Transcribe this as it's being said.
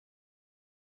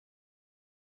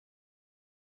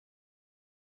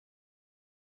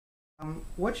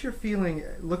What's your feeling,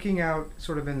 looking out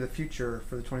sort of in the future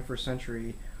for the 21st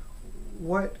century?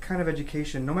 What kind of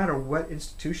education, no matter what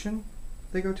institution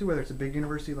they go to, whether it's a big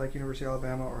university like University of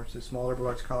Alabama or it's a small liberal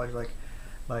arts college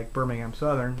like Birmingham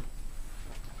Southern,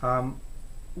 um,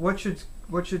 what should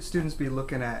students be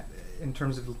looking at in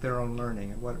terms of their own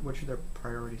learning, and what should their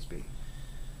priorities be?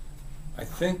 I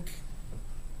think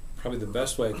probably the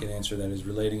best way I can answer that is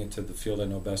relating it to the field I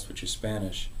know best, which is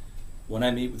Spanish. When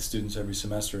I meet with students every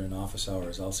semester in office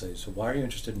hours, I'll say, so why are you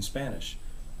interested in Spanish?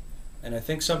 And I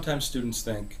think sometimes students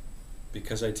think,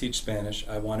 because I teach Spanish,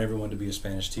 I want everyone to be a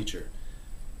Spanish teacher.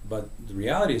 But the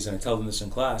reality is, and I tell them this in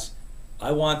class,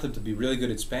 I want them to be really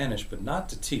good at Spanish, but not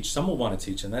to teach. Some will want to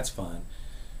teach, and that's fine.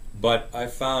 But I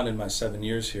found in my 7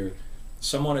 years here,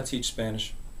 some want to teach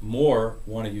Spanish, more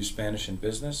want to use Spanish in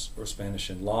business, or Spanish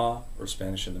in law, or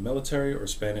Spanish in the military, or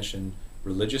Spanish in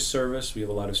religious service. We have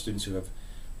a lot of students who have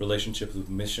relationships with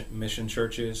mission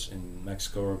churches in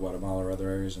Mexico or Guatemala or other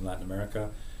areas in Latin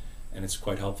America, and it's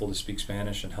quite helpful to speak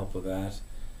Spanish and help with that.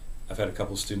 I've had a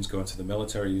couple of students go into the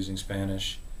military using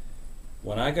Spanish.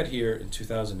 When I got here in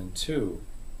 2002,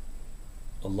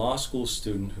 a law school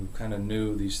student who kind of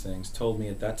knew these things told me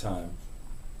at that time,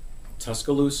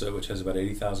 Tuscaloosa, which has about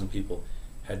 80,000 people,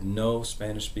 had no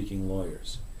Spanish-speaking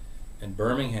lawyers. And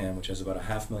Birmingham, which has about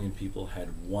 500,000 people, had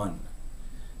one.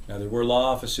 Now, there were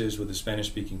law offices with a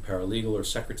Spanish-speaking paralegal or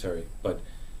secretary, but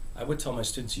I would tell my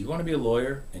students, you want to be a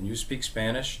lawyer and you speak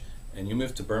Spanish and you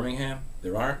move to Birmingham,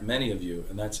 there aren't many of you,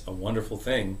 and that's a wonderful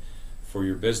thing for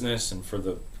your business and for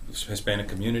the Hispanic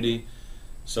community.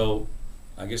 So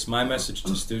I guess my message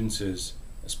to students is,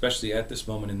 especially at this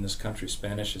moment in this country,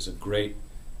 Spanish is a great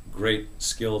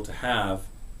skill to have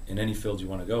in any field you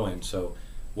want to go in. So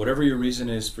whatever your reason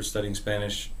is for studying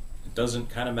Spanish, it doesn't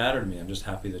kind of matter to me. I'm just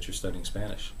happy that you're studying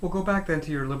Spanish. We'll go back then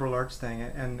to your liberal arts thing,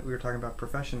 and we were talking about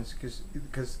professions,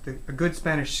 because a good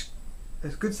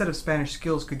set of Spanish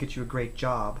skills could get you a great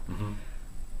job. Mm-hmm.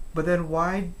 But then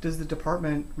why does the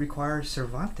department require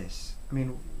Cervantes? I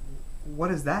mean, what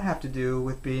does that have to do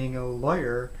with being a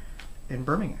lawyer in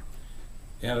Birmingham?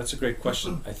 Yeah, that's a great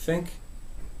question. I think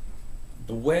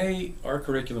the way our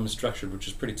curriculum is structured, which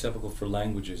is pretty typical for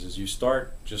languages, is you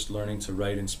start just learning to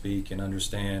write and speak and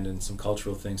understand and some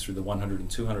cultural things through the 100 and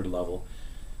 200 level.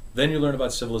 Then you learn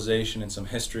about civilization and some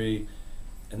history.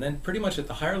 And then pretty much at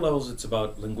the higher levels, it's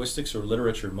about linguistics or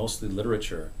literature, mostly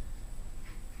literature.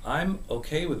 I'm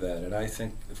okay with that. And I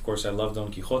think, of course, I love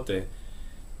Don Quixote.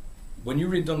 When you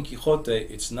read Don Quixote,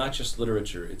 it's not just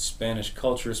literature. It's Spanish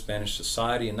culture, Spanish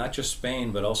society, and not just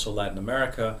Spain, but also Latin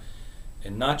America.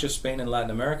 And not just Spain and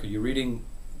Latin America. You're reading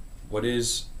what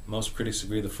is, most critics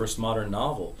agree, the first modern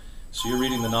novel. So you're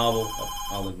reading the novel,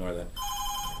 I'll ignore that.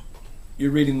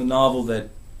 You're reading the novel that,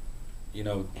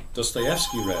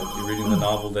 Dostoevsky read. You're reading the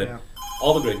novel that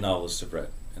all the great novelists have read.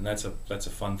 And that's a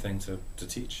fun thing to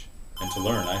teach and to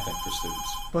learn, I think, for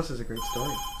students. Plus, it's a great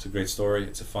story. It's a great story.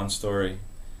 It's a fun story.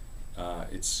 I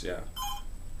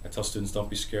tell students,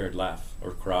 don't be scared, laugh or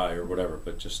cry or whatever,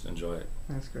 but just enjoy it.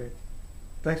 That's great.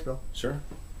 Thanks, Bill. Sure.